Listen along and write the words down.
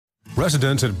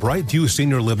Residents at Brightview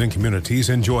Senior Living Communities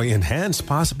enjoy enhanced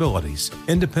possibilities,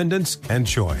 independence, and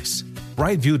choice.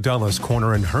 Brightview Dulles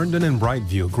Corner in Herndon and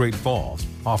Brightview, Great Falls,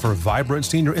 offer vibrant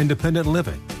senior independent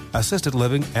living, assisted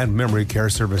living, and memory care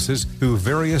services through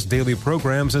various daily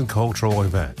programs and cultural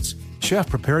events.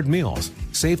 Chef-prepared meals,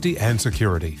 safety and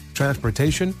security,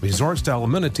 transportation, resort-style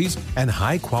amenities, and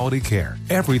high-quality care.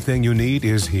 Everything you need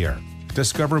is here.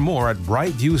 Discover more at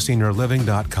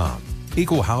brightviewseniorliving.com.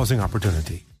 Equal housing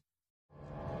opportunity.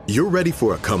 You're ready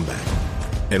for a comeback.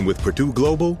 And with Purdue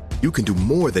Global, you can do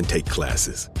more than take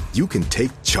classes. You can take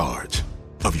charge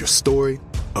of your story,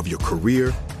 of your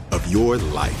career, of your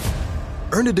life.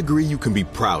 Earn a degree you can be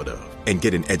proud of and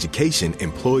get an education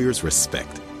employers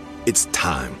respect. It's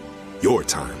time, your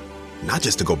time, not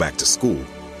just to go back to school,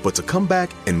 but to come back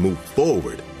and move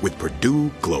forward with Purdue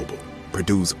Global,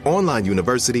 Purdue's online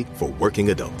university for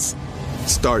working adults.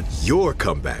 Start your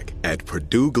comeback at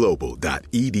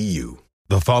purdueglobal.edu.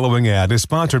 The following ad is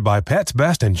sponsored by Pets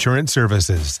Best Insurance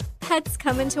Services. Pets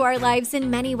come into our lives in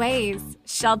many ways.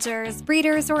 Shelters,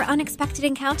 breeders, or unexpected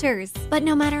encounters. But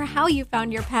no matter how you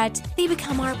found your pet, they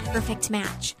become our perfect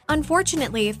match.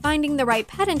 Unfortunately, finding the right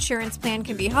pet insurance plan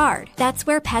can be hard. That's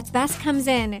where Pets Best comes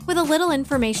in. With a little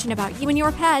information about you and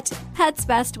your pet, Pets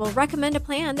Best will recommend a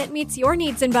plan that meets your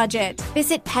needs and budget.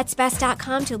 Visit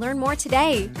PetsBest.com to learn more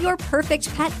today. Your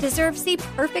perfect pet deserves the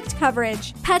perfect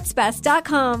coverage.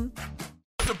 PetsBest.com.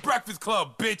 The Breakfast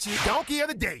Club, bitches. Donkey of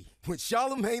the day with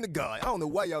Charlamagne the God. I don't know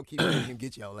why y'all keep making him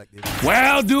get y'all like this.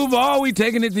 Well, Duval, we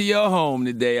taking it to your home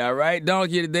today, all right?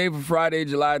 Donkey of the day for Friday,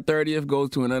 July 30th goes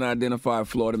to an unidentified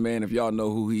Florida man. If y'all know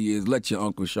who he is, let your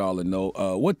Uncle Charlotte know.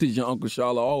 What does your Uncle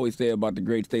Charlotte always say about the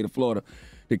great state of Florida?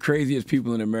 The craziest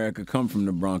people in America come from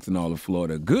the Bronx and all of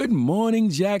Florida. Good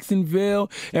morning, Jacksonville.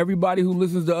 Everybody who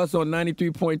listens to us on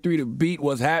 93.3 The Beat,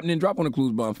 what's happening? Drop on the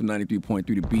clues bomb for 93.3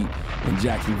 The Beat in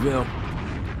Jacksonville.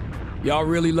 Y'all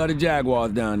really love the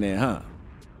Jaguars down there, huh?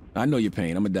 I know your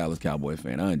pain. I'm a Dallas Cowboy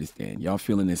fan. I understand. Y'all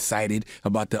feeling excited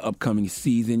about the upcoming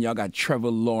season. Y'all got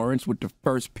Trevor Lawrence with the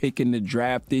first pick in the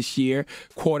draft this year.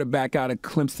 Quarterback out of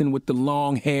Clemson with the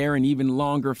long hair and even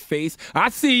longer face. I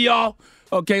see y'all.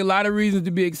 Okay, a lot of reasons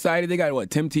to be excited. They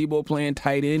got, Tim Tebow playing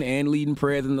tight end and leading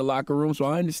prayers in the locker room. So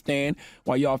I understand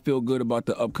why y'all feel good about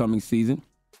the upcoming season.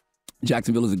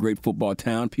 Jacksonville is a great football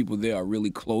town. People there are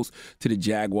really close to the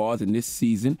Jaguars. And this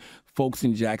season, folks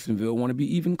in Jacksonville want to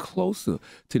be even closer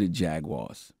to the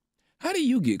Jaguars. How do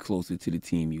you get closer to the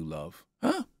team you love?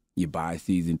 Huh? You buy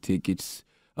season tickets.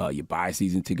 You buy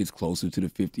season tickets closer to the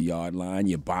 50-yard line.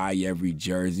 You buy every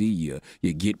jersey.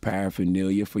 You get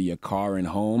paraphernalia for your car and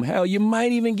home. Hell, you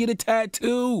might even get a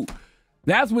tattoo.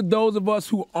 That's what those of us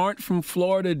who aren't from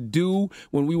Florida do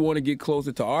when we want to get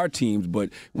closer to our teams.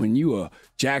 But when you're a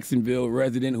Jacksonville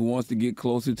resident who wants to get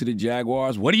closer to the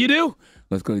Jaguars, what do?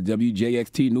 Let's go to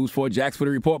WJXT News 4 Jax for the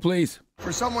report, please.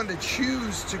 For someone to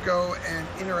choose to go and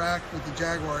interact with the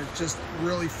Jaguars, just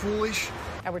really foolish.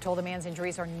 And we're told the man's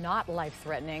injuries are not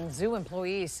life-threatening. Zoo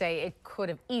employees say it could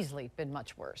have easily been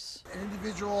much worse. An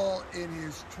individual in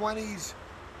his 20s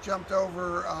jumped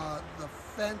over the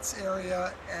fence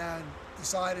area and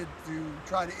decided to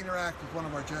try to interact with one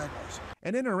of our Jaguars.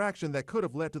 An interaction that could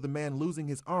have led to the man losing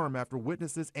his arm after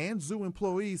witnesses and zoo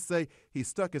employees say he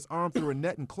stuck his arm through a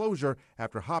net enclosure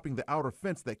after hopping the outer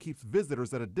fence that keeps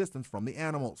visitors at a distance from the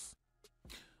animals.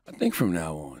 I think from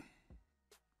now on,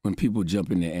 when people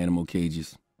jump in their animal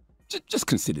cages, just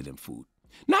consider them food.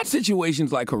 Not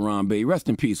situations like Harambe. Rest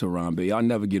in peace, Harambe. I'll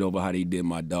never get over how they did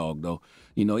my dog, though.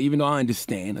 You know, even though I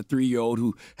understand a 3-year-old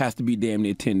who has to be damn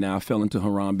near 10 now fell into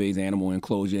Harambe's animal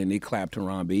enclosure and they clapped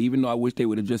Harambe. Even though I wish they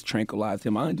would have just tranquilized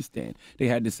him, I understand. They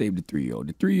had to save the 3-year-old.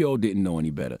 The 3-year-old didn't know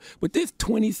any better. But this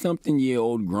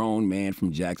 20-something-year-old grown man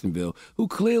from Jacksonville who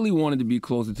clearly wanted to be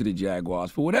closer to the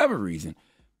Jaguars for whatever reason,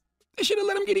 they should have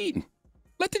let him get eaten.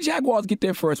 Let the Jaguars get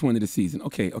their first win of the season.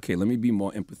 Okay, let me be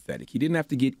more empathetic. He didn't have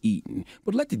to get eaten,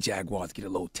 but let the Jaguars get a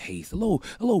little taste, a little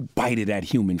bite of that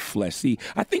human flesh. See,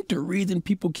 I think the reason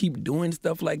people keep doing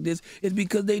stuff like this is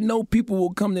because they know people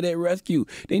will come to their rescue.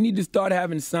 They need to start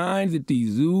having signs at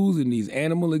these zoos and these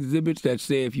animal exhibits that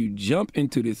say if you jump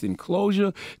into this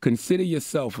enclosure, consider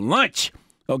yourself lunch.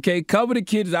 Okay, cover the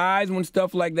kids' eyes when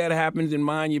stuff like that happens and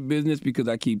mind your business, because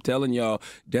I keep telling y'all,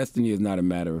 destiny is not a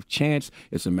matter of chance,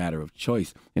 it's a matter of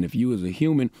choice. And if you as a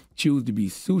human choose to be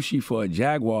sushi for a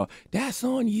jaguar, that's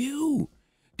on you.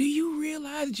 Do you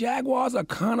realize jaguars are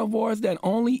carnivores that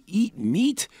only eat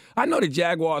meat? I know the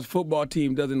Jaguars football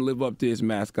team doesn't live up to its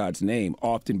mascot's name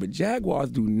often, but Jaguars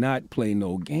do not play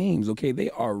no games, okay? They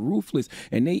are ruthless,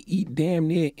 and they eat damn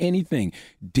near anything.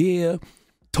 Deer,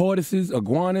 tortoises,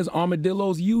 iguanas,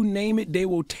 armadillos, you name it, they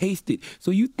will taste it.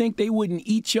 So you think they wouldn't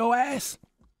eat your ass?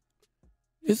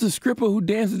 It's a stripper who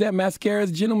dances at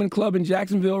Mascara's Gentleman Club in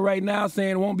Jacksonville right now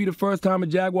saying it won't be the first time a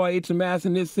jaguar ate some ass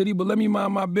in this city, but let me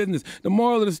mind my business. The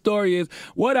moral of the story is,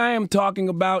 what I am talking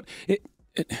about,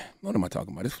 what am I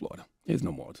talking about? It's Florida. There's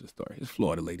no moral to the story. It's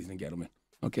Florida, ladies and gentlemen.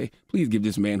 Okay? Please give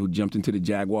this man who jumped into the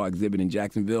jaguar exhibit in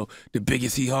Jacksonville the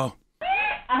biggest hee-haw.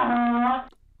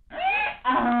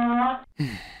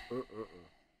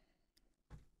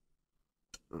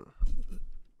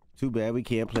 Too bad we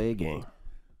can't play a game.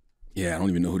 Yeah, I don't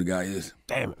even know who the guy is.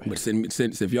 Damn it. But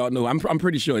since if y'all know, I'm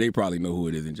pretty sure they probably know who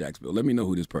it is in Jacksonville. Let me know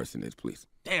who this person is, please.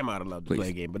 Damn, I'd love to play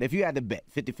a game. But if you had to bet,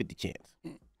 50-50 chance.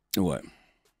 What?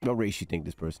 What race you think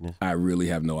this person is? I really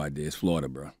have no idea. It's Florida,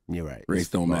 bro. You're right. Race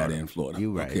don't matter in Florida.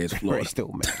 You're right. Okay, it's Florida. Race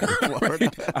don't matter in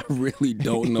Florida. I really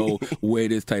don't know where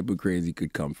this type of crazy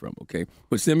could come from, okay?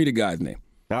 But send me the guy's name.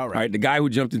 All right. The guy who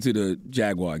jumped into the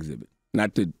Jaguar exhibit.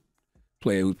 Not the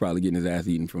player who's probably getting his ass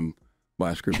eaten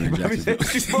by a stripper in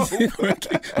Jacksonville.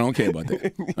 I don't care about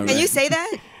that. Can you say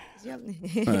that?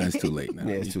 It's too late now.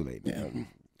 Yeah, it's too late. Yeah.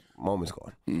 Moment's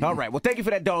gone. Mm-hmm. All right. Well, thank you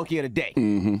for that donkey of the day.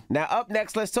 Mm-hmm. Now, up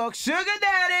next, let's talk sugar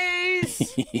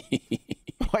daddies.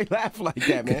 Why you laugh like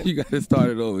that, man? You got to start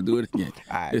it over. Do it again.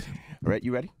 All right. All right.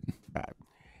 You ready? All right.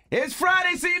 It's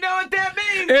Friday, so you know what that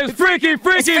means. It's Freaky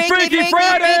Friday. Freaky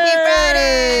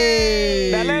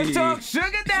Friday. Now, let's talk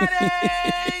sugar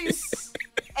daddies.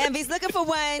 Envy's looking for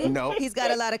one. Nope. He's got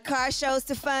a lot of car shows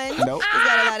to fund. Nope. He's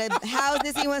got a lot of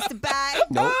houses he wants to buy.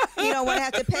 Nope. He don't want to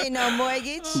have to pay no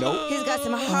mortgage. Nope. He's got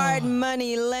some hard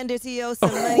money lenders he owes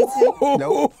some money to.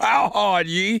 Nope. How hard,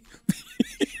 Yee?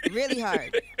 Really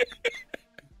hard.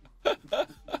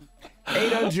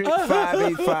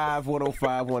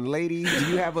 800-585-1051. Ladies, do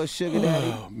you have a sugar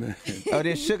daddy? Oh, man.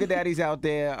 There's sugar daddies out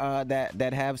there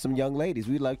that have some young ladies.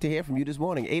 We'd like to hear from you this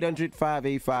morning.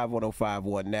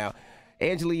 800-585-1051. Now,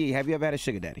 Angela Yee, have you ever had a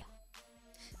sugar daddy?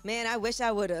 Man, I wish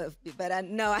I would have, but I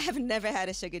have never had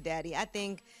a sugar daddy. I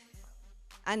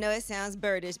know it sounds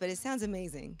birdish, but it sounds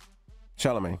amazing.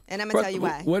 Charlamagne. And I'm going to tell you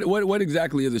why. What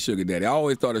exactly is a sugar daddy? I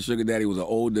always thought a sugar daddy was an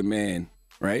older man,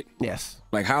 right? Yes.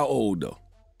 Like how old though?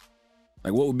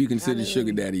 Like what would be considered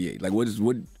sugar daddy age? Like what?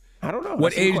 I don't know.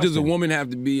 What age does a woman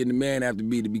have to be and the man have to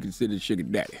be considered sugar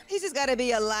daddy? He's just got to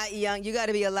be a lot young. You got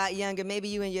to be a lot younger. Maybe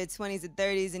you in your 20s or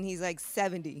 30s and he's like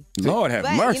 70. Lord have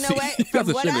mercy. You know what? That's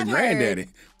a sugar granddaddy.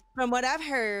 From what I've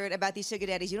heard about these sugar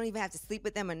daddies, you don't even have to sleep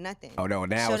with them or nothing. Oh, no,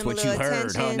 now it's what you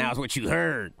heard. Oh, now it's what you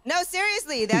heard. No,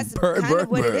 seriously, that's kind of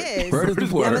what it is. Some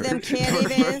of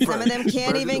them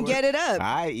can't even get it up.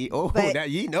 Now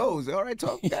he knows. All right,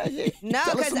 talk. No,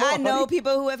 because I know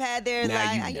people who have had their,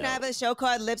 I have a show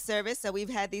called Lip Service, so we've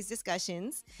had these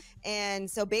discussions. And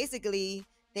so basically,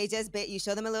 they just you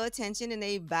show them a little attention and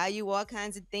they buy you all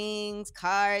kinds of things,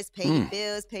 cars, pay your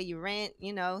bills, pay your rent,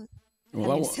 you know.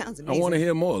 Well, sounds amazing. I want to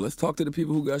hear more. Let's talk to the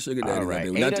people who got sugar daddies. All right.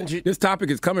 Out there. This topic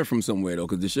is coming from somewhere, though,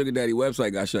 because the sugar daddy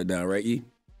website got shut down, right, E?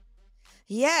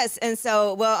 Yes, and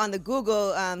so, on the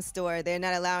Google store, they're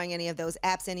not allowing any of those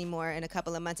apps anymore in a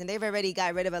couple of months, and they've already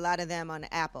got rid of a lot of them on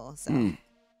Apple, so...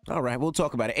 All right, we'll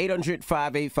talk about it.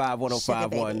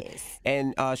 800-585-1051.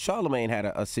 And Charlamagne had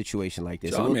a situation like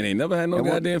this. Charlamagne ain't never had no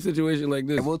goddamn situation like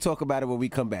this. And we'll talk about it when we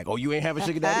come back. Oh, you ain't have a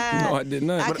sugar daddy? No, I did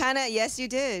not. Yes, you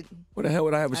did. What the hell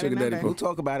would I have a sugar daddy for? We'll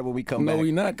talk about it when we come back. No,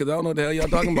 we not, because I don't know what the hell y'all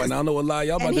talking about. Now I don't know what lie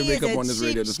y'all about to make up on this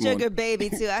radio this morning. Sugar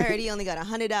baby, too. I heard he only got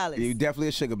 $100. You definitely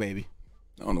a sugar baby.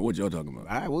 I don't know what y'all talking about.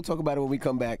 All right, we'll talk about it when we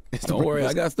come back. Don't worry,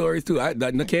 I got stories too.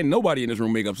 Can't nobody in this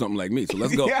room make up something like me, so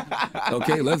let's go.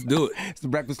 Okay, let's do it. It's the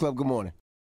Breakfast Club. Good morning.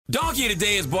 Donkey of the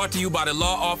Day is brought to you by the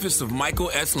law office of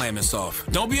Michael S.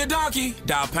 Lamonsoff. Don't be a donkey.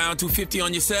 Dial pound 250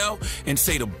 on your cell and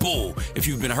say the bull if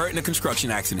you've been hurt in a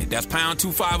construction accident. That's pound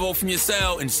 250 from your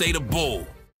cell and say the bull.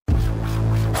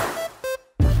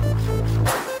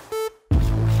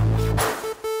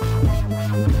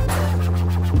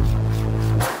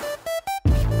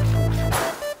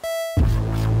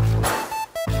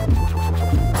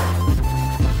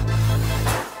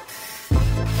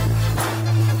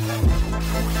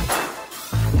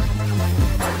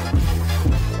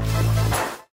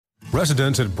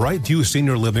 Residents at Brightview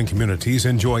Senior Living Communities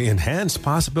enjoy enhanced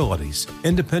possibilities,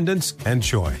 independence, and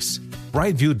choice.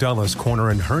 Brightview Dulles Corner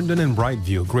in Herndon and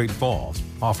Brightview, Great Falls,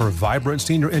 offer vibrant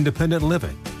senior independent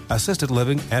living, assisted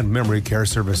living, and memory care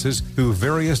services through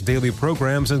various daily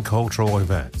programs and cultural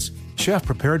events.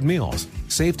 Chef-prepared meals,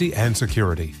 safety and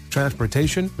security,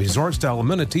 transportation, resort-style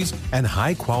amenities, and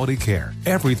high-quality care.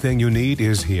 Everything you need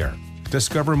is here.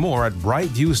 Discover more at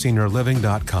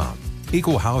brightviewseniorliving.com.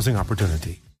 Equal housing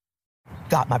opportunity.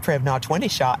 Got my Prevnar 20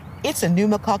 shot. It's a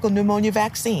pneumococcal pneumonia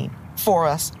vaccine. For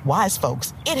us, wise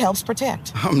folks, it helps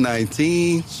protect. I'm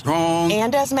 19, strong.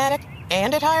 And asthmatic,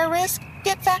 and at higher risk?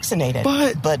 Get vaccinated.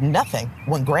 But nothing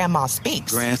when Grandma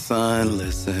speaks. Grandson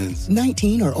listens.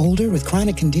 19 or older with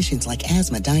chronic conditions like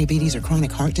asthma, diabetes, or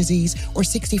chronic heart disease, or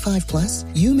 65 plus,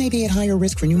 you may be at higher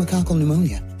risk for pneumococcal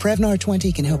pneumonia. Prevnar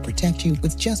 20 can help protect you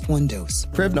with just one dose.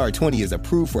 Prevnar 20 is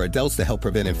approved for adults to help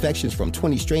prevent infections from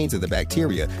 20 strains of the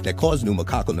bacteria that cause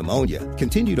pneumococcal pneumonia.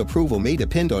 Continued approval may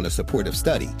depend on a supportive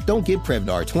study. Don't get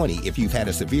Prevnar 20 if you've had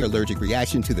a severe allergic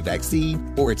reaction to the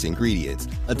vaccine or its ingredients.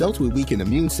 Adults with weakened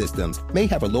immune systems may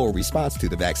have a lower response to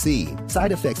the vaccine.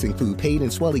 Side effects include pain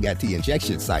and swelling at the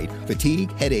injection site,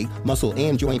 fatigue, headache, muscle,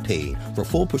 and joint pain. For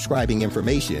full prescribing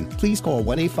information, please call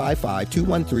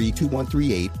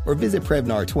 1-855-213-2138 or visit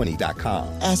Prevnar20.com.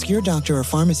 Ask your doctor or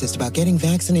pharmacist about getting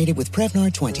vaccinated with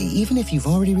Prevnar 20, even if you've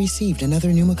already received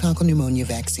another pneumococcal pneumonia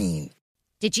vaccine.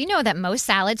 Did you know that most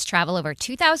salads travel over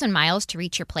 2,000 miles to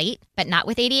reach your plate? But not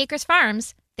with 80 Acres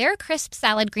Farms. Their crisp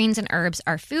salad greens and herbs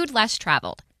are food less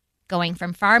traveled, going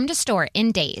from farm to store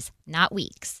in days, not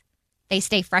weeks. They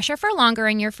stay fresher for longer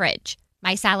in your fridge.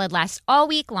 My salad lasts all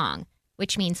week long,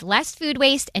 which means less food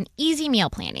waste and easy meal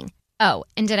planning. Oh,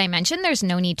 and did I mention there's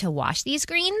no need to wash these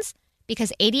greens?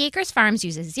 Because 80 Acres Farms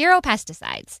uses 0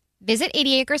 pesticides. Visit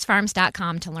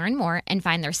 80acresfarms.com to learn more and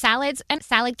find their salads and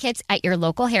salad kits at your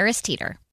local Harris Teeter.